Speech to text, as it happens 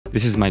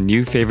This is my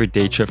new favorite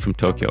day trip from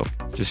Tokyo.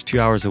 Just 2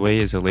 hours away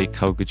is the Lake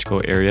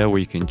Kawaguchiko area where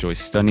you can enjoy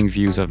stunning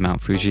views of Mount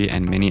Fuji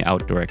and many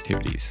outdoor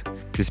activities.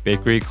 This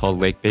bakery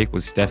called Lake Bake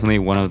was definitely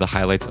one of the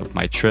highlights of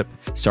my trip,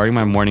 starting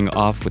my morning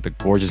off with a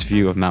gorgeous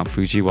view of Mount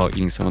Fuji while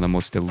eating some of the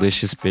most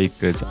delicious baked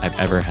goods I've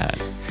ever had.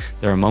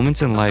 There are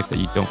moments in life that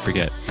you don't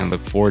forget and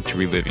look forward to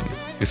reliving.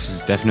 This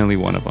was definitely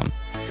one of them.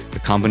 The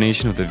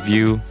combination of the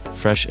view,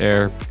 fresh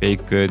air,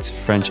 baked goods,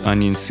 French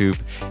onion soup,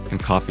 and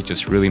coffee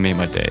just really made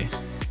my day.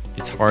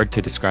 It's hard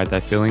to describe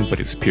that feeling,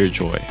 but it's pure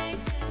joy.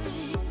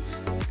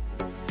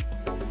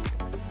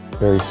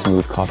 Very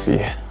smooth coffee.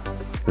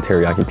 The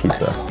teriyaki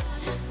pizza.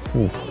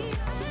 Ooh.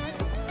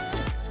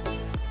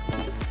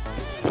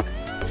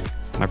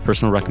 My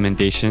personal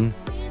recommendation,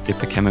 get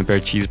the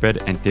camembert cheese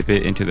bread and dip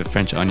it into the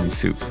French onion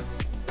soup.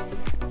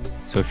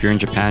 So if you're in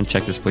Japan,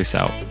 check this place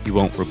out. You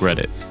won't regret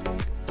it.